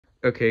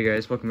Okay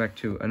guys, welcome back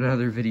to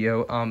another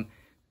video.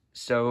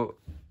 So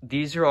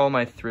these are all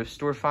my thrift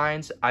store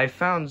finds. I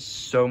found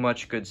so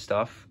much good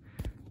stuff.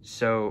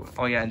 So,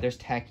 oh yeah, and there's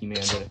Tacky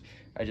Man that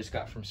I just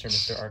got from Sir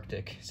Mr.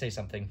 Arctic. Say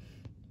something.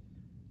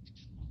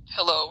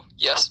 Hello,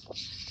 yes.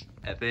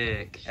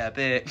 Epic,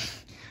 epic.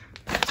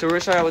 So we're gonna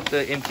start out with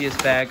the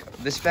emptiest bag.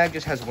 This bag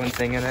just has one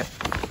thing in it.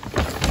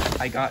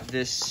 I got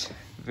this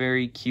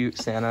very cute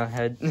Santa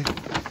head.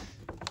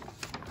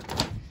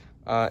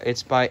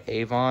 It's by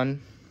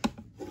Avon.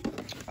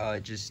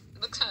 It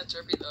looks kind of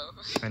derpy though.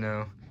 I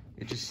know.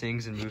 It just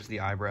sings and moves the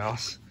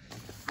eyebrows.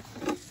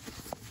 Wait,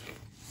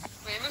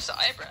 it moves the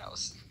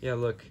eyebrows. Yeah,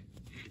 look.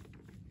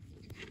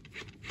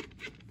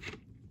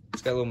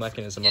 It's got a little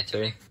mechanism up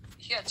there.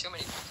 He got too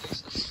many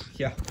places.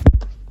 Yeah.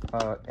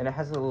 And it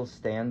has a little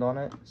stand on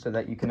it so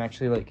that you can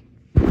actually like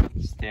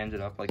stand it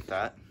up like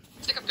that.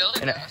 It's like a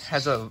building. And it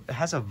has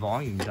a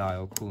volume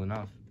dial. Cool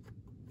enough.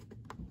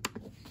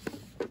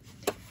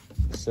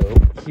 So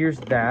here's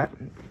that,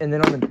 and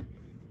then on the,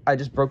 I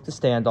just broke the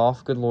stand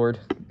off. Good lord,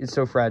 it's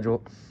so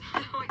fragile.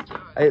 Oh my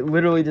god. It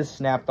literally just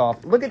snapped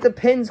off. Look at the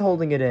pins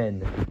holding it in.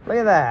 Look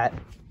at that.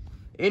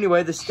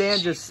 Anyway, the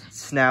stand just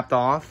snapped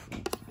off.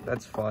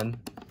 That's fun.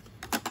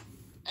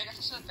 I guess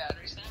there's no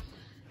batteries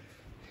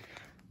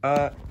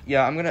now.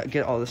 Yeah, I'm gonna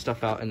get all this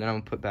stuff out and then I'm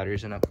gonna put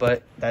batteries in it.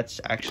 But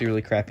that's actually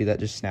really crappy. That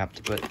just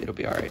snapped, but it'll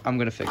be all right. I'm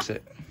gonna fix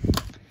it.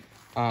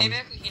 Maybe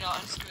I could,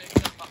 unscrew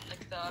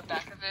the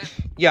back of it.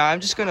 Yeah, I'm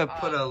just gonna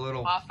put a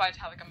little. Modify to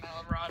have like a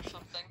metal rod or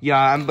something. Yeah,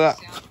 I'm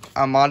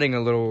modding a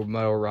little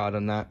metal rod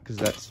on that because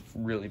that's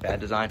really bad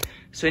design.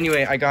 So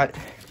anyway, I got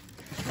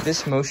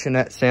this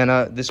Motionette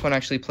Santa. This one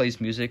actually plays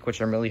music,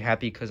 which I'm really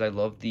happy because I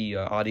love the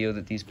audio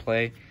that these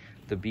play,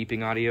 the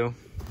beeping audio.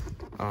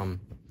 I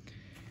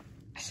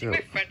think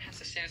my friend has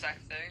the same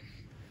exact thing.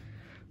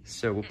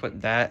 So we'll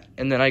put that,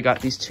 and then I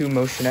got these two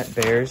Motionette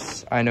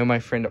bears. I know my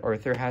friend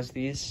Arthur has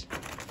these.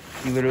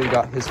 He literally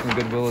got his from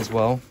Goodwill as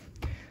well.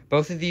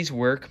 Both of these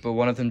work, but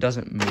one of them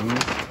doesn't move.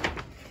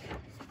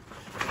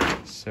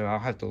 So I'll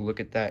have to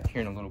look at that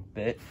here in a little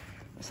bit.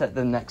 Set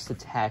them next to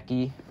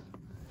Tacky.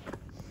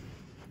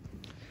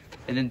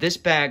 And then this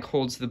bag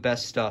holds the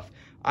best stuff.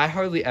 I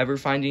hardly ever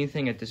find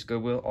anything at this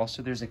Goodwill.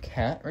 Also, there's a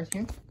cat right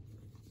here.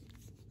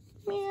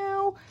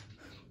 Meow.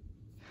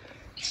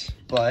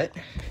 But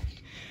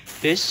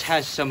this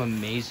has some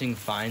amazing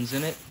finds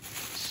in it.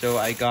 So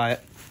I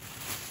got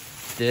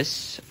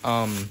this,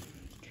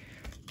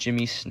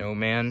 Jimmy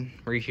Snowman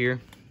right here.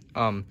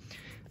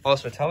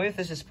 Also, tell me if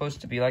this is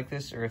supposed to be like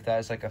this or if that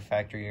is like a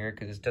factory error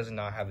because it does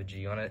not have a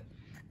G on it.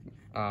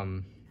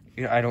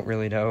 I don't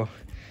really know,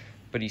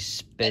 but he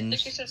spins. I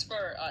think it says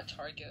for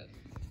Target.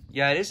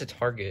 Yeah, it is a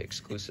Target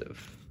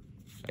exclusive,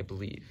 I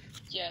believe.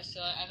 Yeah,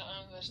 so I don't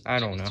know. I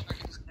don't know.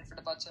 For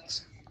the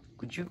buttons.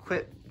 Would you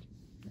quit?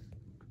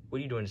 What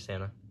are you doing to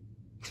Santa?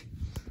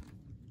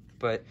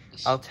 But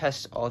I'll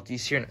test all of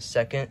these here in a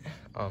second.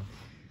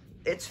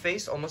 Its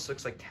face almost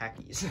looks like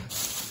Tacky's.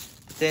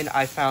 Then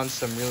I found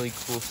some really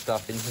cool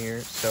stuff in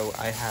here. So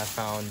I have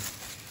found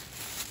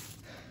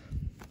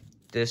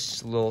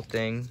this little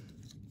thing.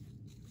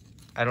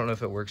 I don't know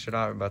if it works or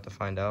not. I'm about to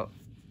find out.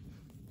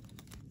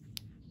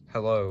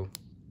 Hello.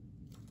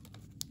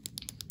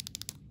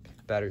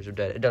 Batteries are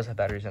dead. It does have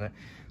batteries in it.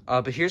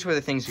 But here's where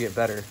the things get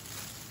better.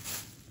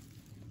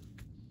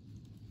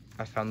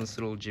 I found this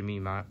little Jimmy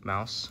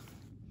mouse.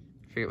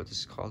 I forget what this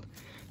is called.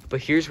 But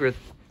here's where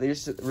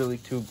there's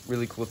two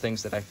really cool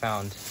things that I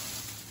found.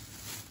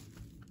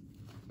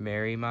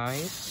 Merry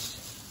Mice.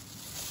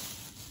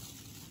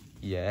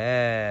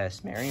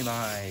 Yes, Merry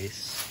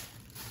Mice.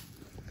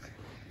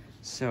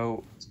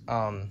 So,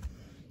 I'm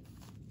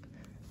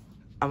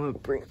gonna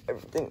bring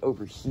everything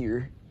over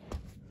here.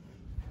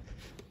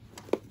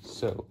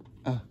 So,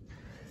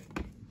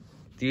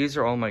 these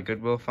are all my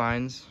Goodwill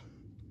finds.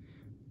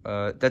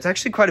 That's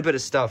actually quite a bit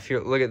of stuff. Here,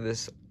 look at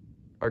this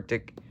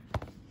Arctic.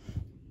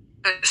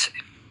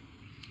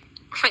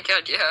 Oh my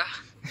god, yeah.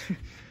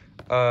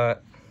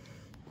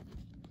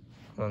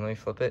 Hold on, let me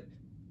flip it.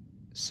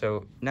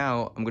 So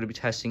now I'm going to be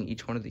testing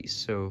each one of these.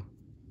 So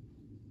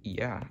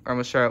yeah, I'm going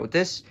to start out with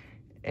this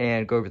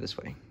and go over this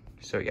way.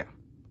 So yeah.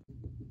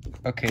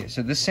 Okay,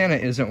 so this Santa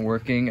isn't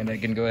working and I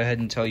can go ahead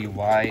and tell you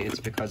why. It's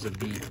because of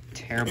the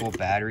terrible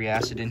battery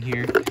acid in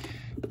here.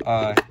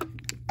 I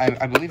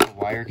believe the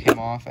wire came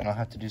off and I'll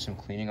have to do some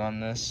cleaning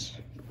on this.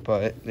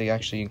 But they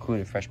actually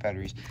included fresh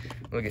batteries.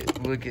 Look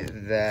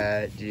at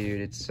that, dude.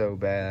 It's so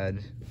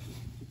bad.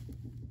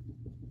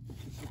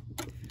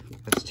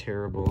 That's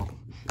terrible.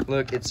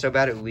 Look, it's so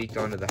bad it leaked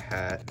onto the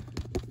hat.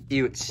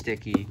 Ew, it's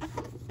sticky.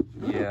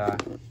 Yeah.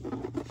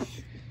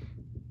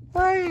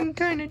 I'm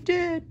kinda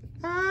dead.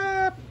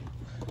 Ah.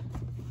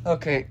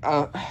 Okay,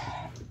 I'm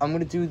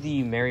gonna do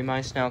the Merry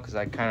Mice now because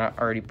I kinda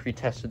already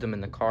pre-tested them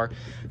in the car.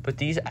 But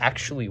these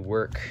actually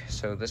work.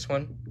 So this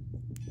one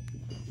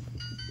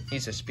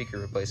needs a speaker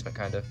replacement,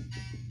 kind of.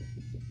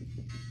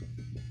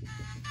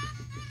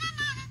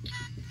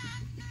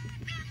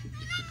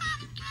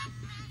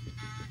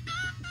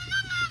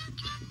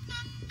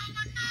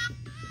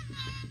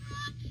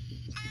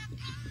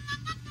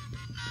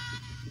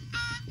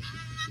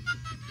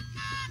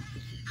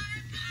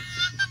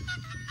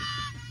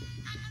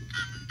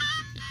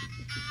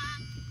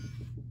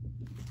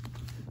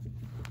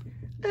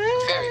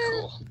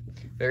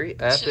 Very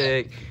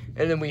epic.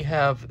 And then we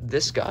have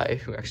this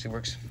guy who actually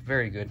works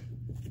very good.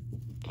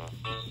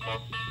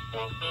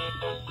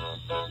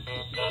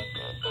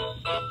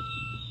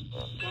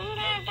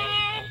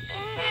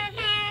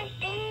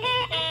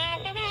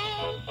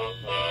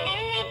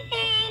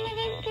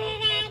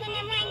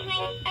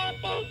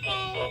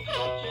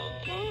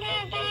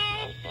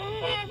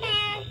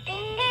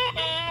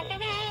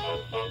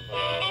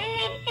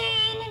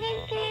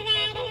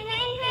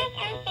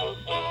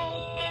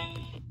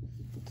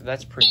 So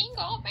that's pretty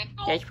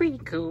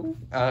cool.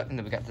 And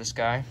then we got this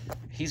guy.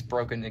 He's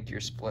broken the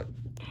gear split.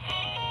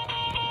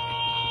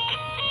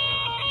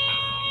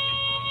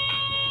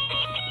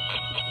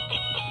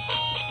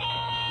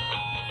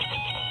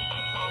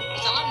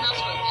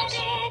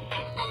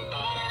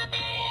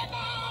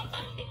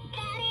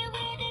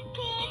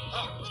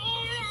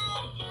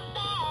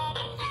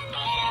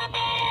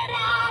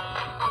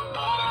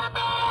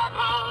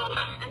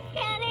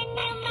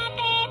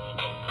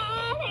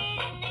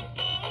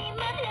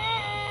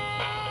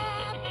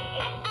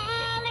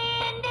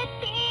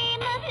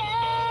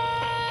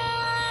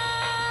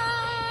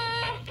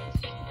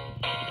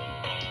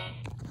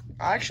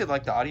 I actually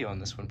like the audio on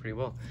this one pretty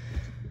well.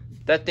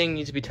 That thing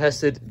needs to be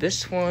tested.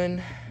 This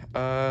one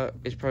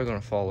is probably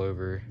gonna fall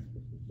over.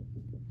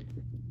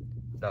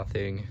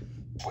 Nothing.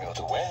 Well,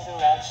 the weather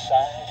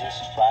outside is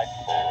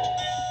frightful.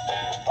 The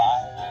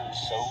fire is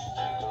so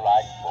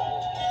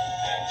delightful.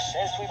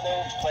 Says we've no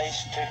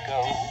place to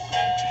go.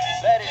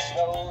 Let it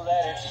snow,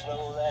 let it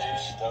snow, let it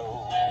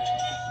snow.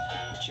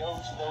 It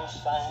shows no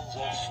signs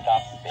of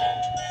stopping.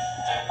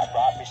 I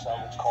brought me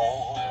some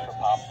corn for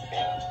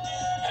popping.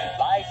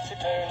 Lights to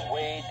turn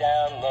way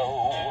down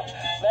low.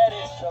 Let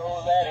it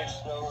snow, let it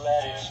snow,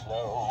 let it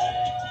snow.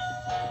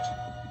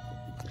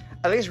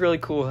 I think it's really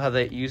cool how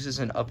that uses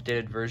an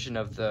updated version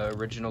of the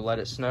original Let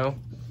It Snow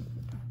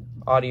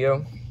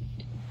audio.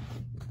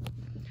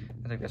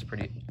 I think that's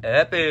pretty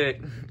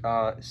epic.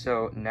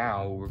 So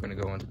now we're gonna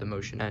go into the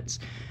motionettes.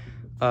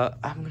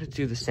 I'm gonna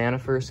do the Santa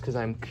first because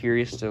I'm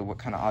curious to what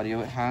kind of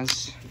audio it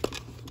has.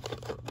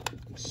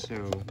 So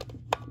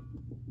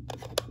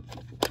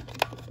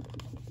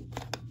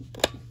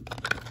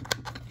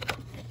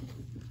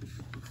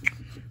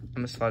I'm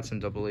gonna slide some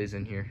double A's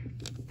in here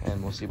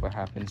and we'll see what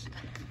happens.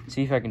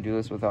 See if I can do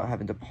this without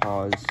having to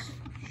pause.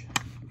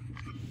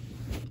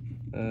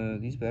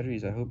 These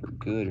batteries I hope are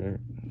good or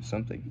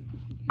something.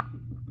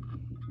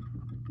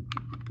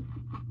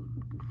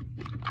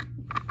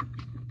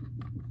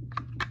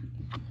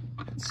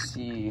 Let's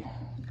see.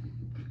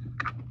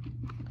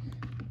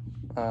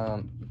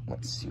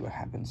 Let's see what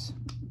happens.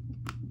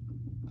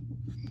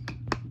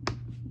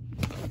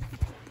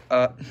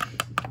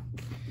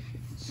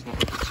 It's not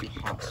looking too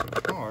hot so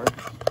far.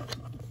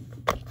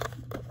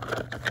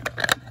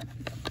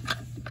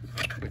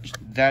 Which,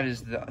 that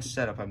is the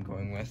setup I'm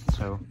going with,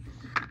 so.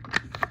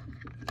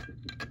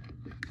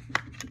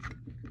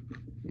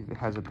 If it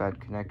has a bad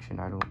connection,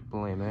 I don't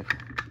blame it.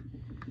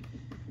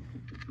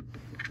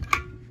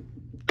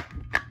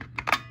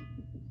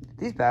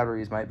 These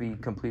batteries might be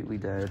completely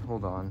dead.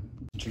 Hold on.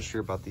 Not too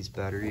sure about these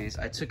batteries.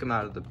 I took them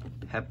out of the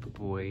Pep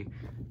Boy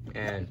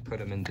and put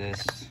them in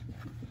this,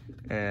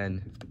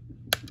 and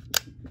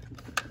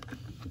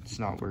it's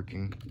not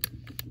working.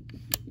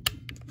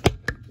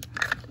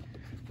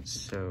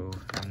 So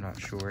I'm not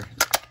sure.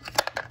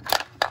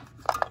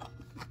 I'll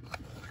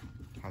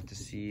have to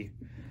see,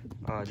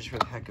 just for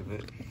the heck of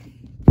it.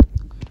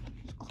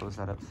 Let's close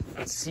that up.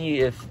 Let's see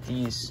if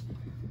these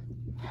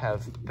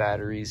have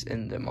batteries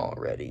in them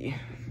already.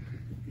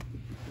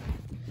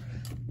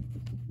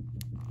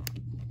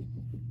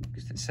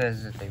 Because it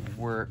says that they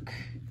work.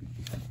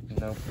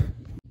 Nope.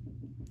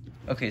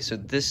 Okay, so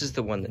this is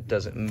the one that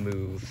doesn't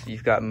move.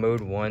 You've got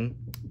mode 1,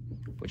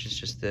 which is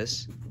just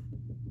this.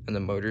 And the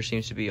motor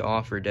seems to be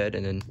off or dead,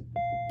 and then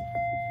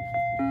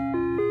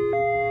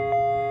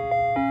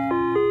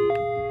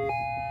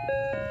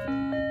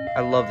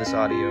I love this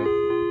audio.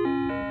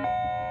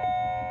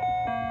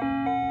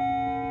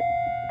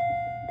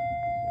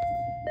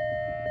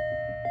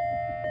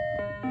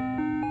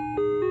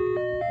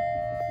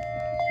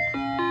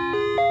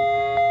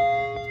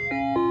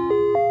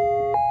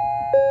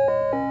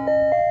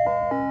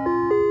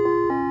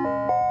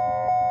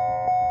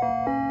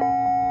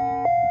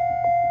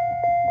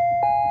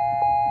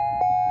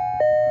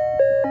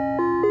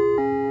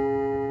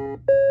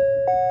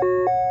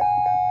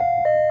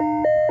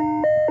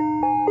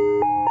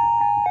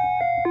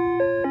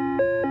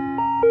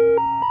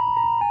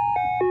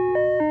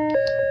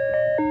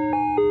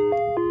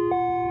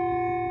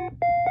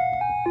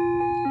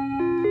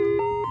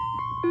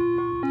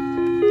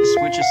 The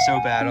switch is so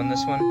bad on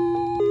this one.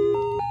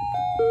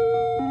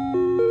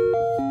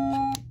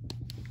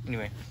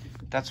 Anyway,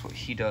 that's what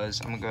he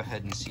does. I'm gonna go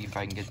ahead and see if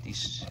I can get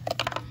these.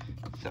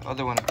 The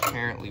other one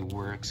apparently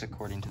works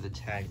according to the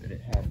tag that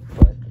it had,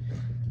 but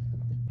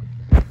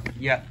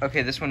yeah,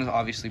 okay, this one is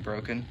obviously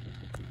broken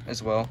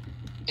as well.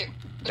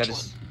 That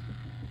is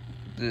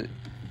the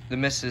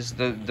missus,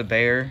 the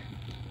bear.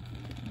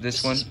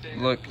 This one,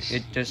 look,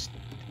 it's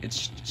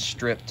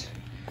stripped.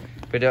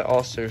 But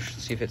also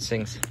see if it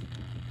sings.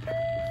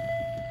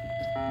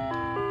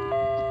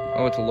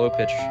 Oh, it's a low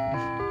pitch.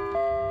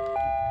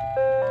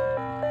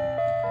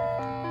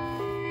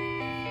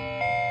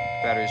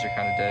 Batteries are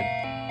kind of dead.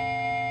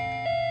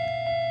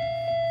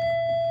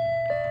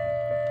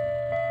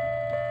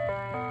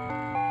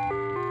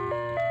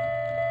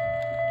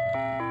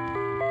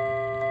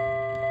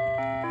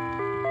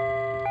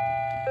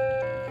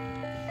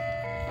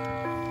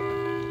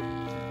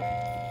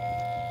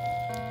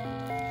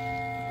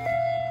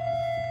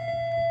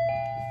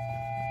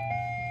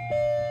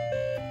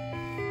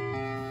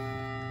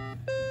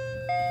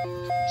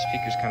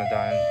 Speaker's kind of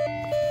dying.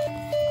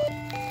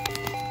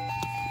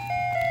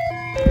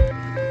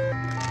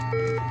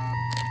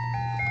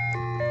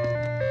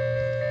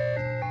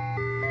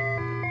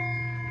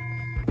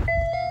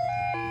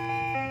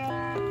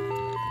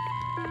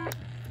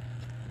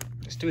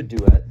 Let's do a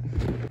duet.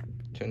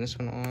 Turn this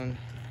one on,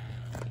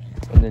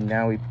 and then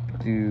now we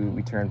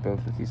turn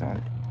both of these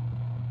on.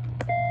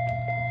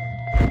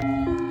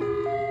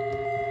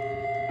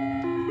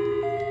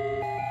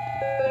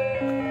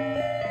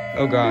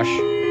 Oh gosh.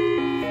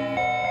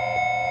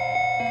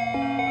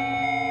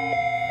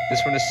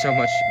 This one is so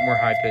much more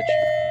high pitch.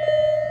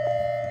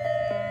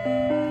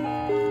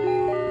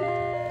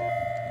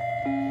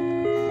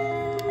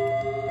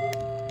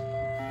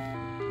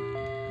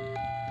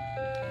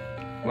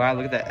 Wow,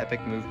 look at that epic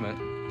movement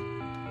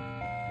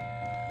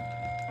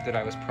that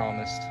I was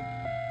promised.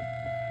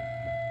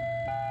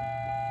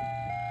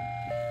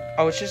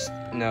 Oh, it's just,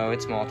 no,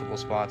 it's multiple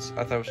spots.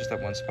 I thought it was just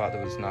that one spot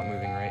that was not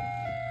moving right.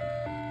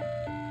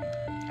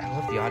 I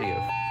love the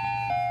audio.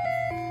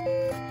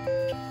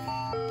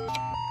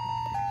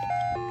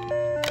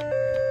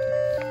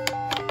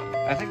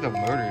 I think the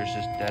motor is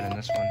just dead in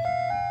this one.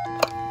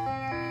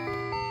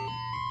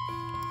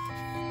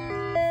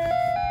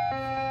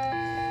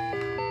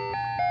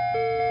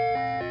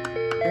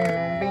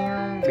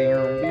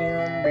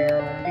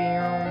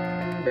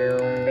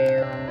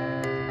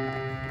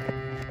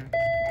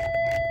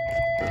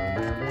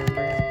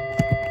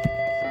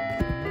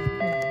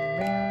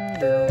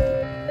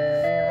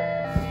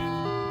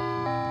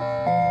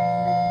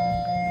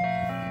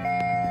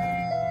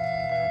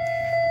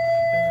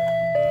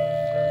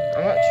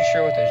 I'm not too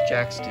sure what those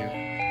jacks do.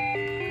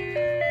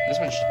 This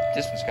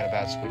one's got a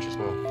bad switch as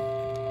well.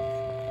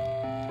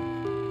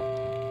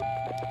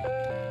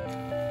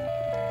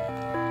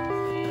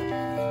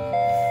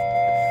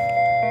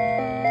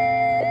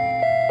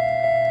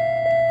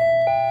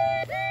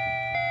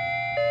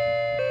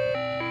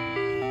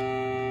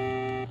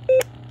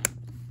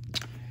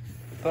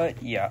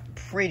 But yeah,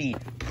 pretty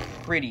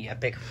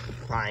epic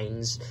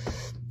finds.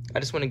 I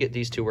just want to get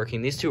these two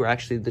working. These two are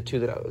actually the two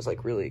that I was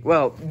like really,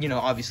 well, you know,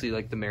 obviously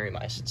like the Merry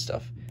Mice and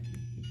stuff.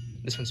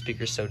 This one's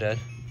speaker's so dead.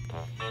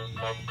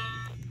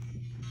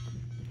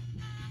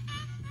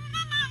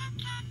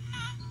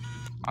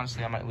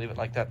 Honestly, I might leave it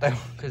like that though,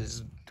 because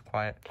it's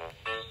quiet.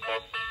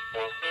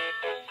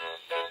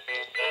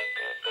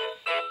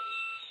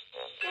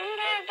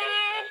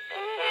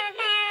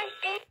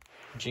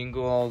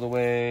 Jingle all the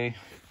way.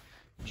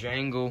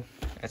 Jangle.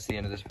 That's the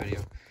end of this video.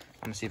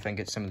 I'm gonna see if I can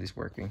get some of these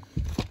working.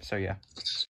 So yeah.